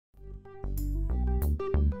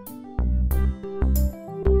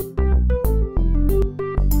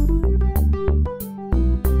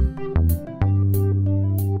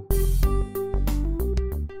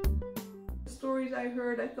I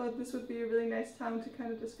heard, I thought this would be a really nice town to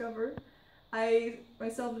kind of discover. I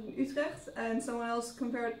myself live in Utrecht, and someone else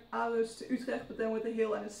compared Aarhus to Utrecht, but then with a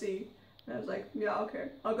hill and a sea. And I was like, yeah, okay,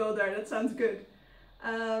 I'll go there, that sounds good.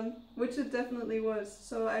 Which it definitely was.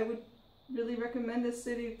 So I would really recommend this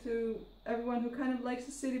city to everyone who kind of likes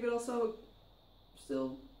the city, but also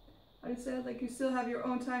still, I'd say, like, you still have your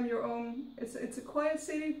own time, your own, it's a quiet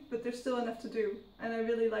city, but there's still enough to do. And I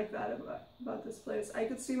really like that about this place. I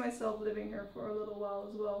could see myself living here for a little while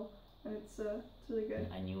as well, and it's really good.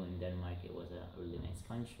 I knew in Denmark it was a really nice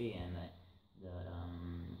country, and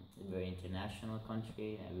a very international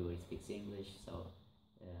country. Everybody speaks English, so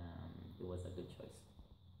it was a good choice.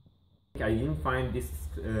 I didn't find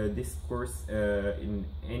this course in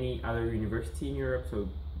any other university in Europe, so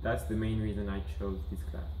that's the main reason I chose this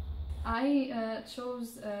class. I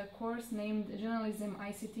chose a course named Journalism,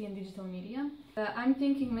 ICT and Digital Media. I'm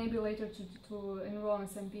thinking maybe later to enroll in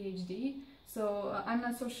some PhD, so I'm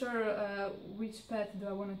not so sure which path do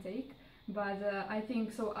I want to take, but I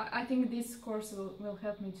think this course will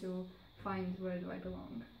help me to find where do I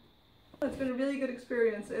belong. It's been a really good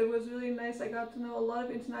experience. It was really nice. I got to know a lot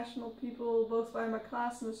of international people, both by my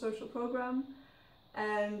class and the social program,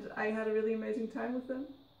 and I had a really amazing time with them.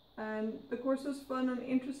 And the course was fun and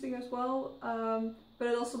interesting as well, but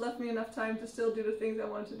it also left me enough time to still do the things I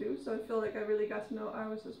wanted to do, so I feel like I really got to know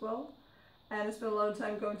Aarhus as well. And I spent a lot of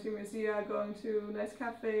time going to museums, going to nice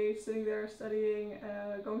cafes, sitting there studying,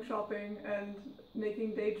 going shopping and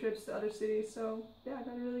making day trips to other cities, so yeah, I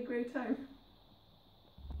had a really great time.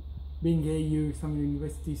 Being a summer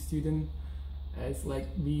university student is like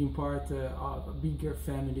being part of a bigger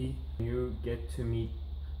family. You get to meet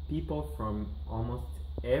people from almost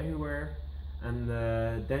everywhere, and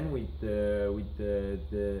then with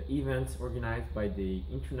the events organized by the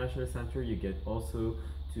International Center, you get also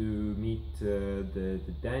to meet the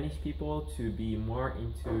Danish people, to be more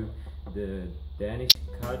into the Danish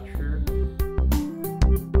culture.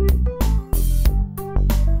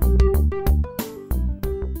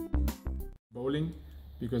 Bowling,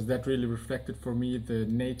 because that really reflected for me the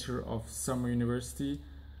nature of summer university.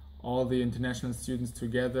 All the international students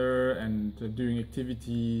together and doing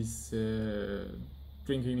activities,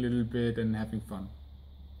 drinking a little bit and having fun.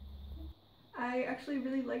 I actually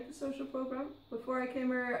really liked the social program. Before I came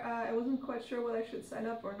here, I wasn't quite sure whether I should sign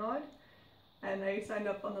up or not, and I signed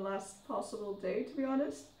up on the last possible day, to be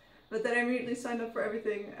honest. But then I immediately signed up for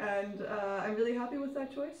everything, and I'm really happy with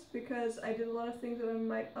that choice because I did a lot of things that I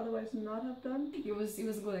might otherwise not have done. It was a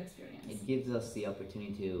good experience. It gives us the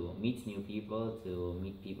opportunity to meet new people, to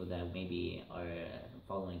meet people that maybe are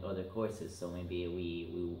following other courses, so maybe we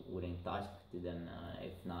wouldn't talk to them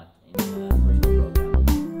if not in the social program.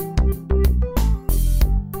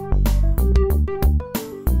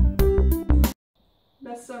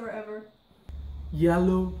 Best summer ever.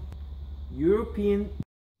 Yellow, European,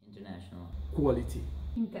 International, quality,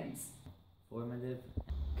 Intense, formative,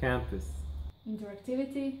 campus,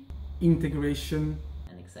 interactivity, integration,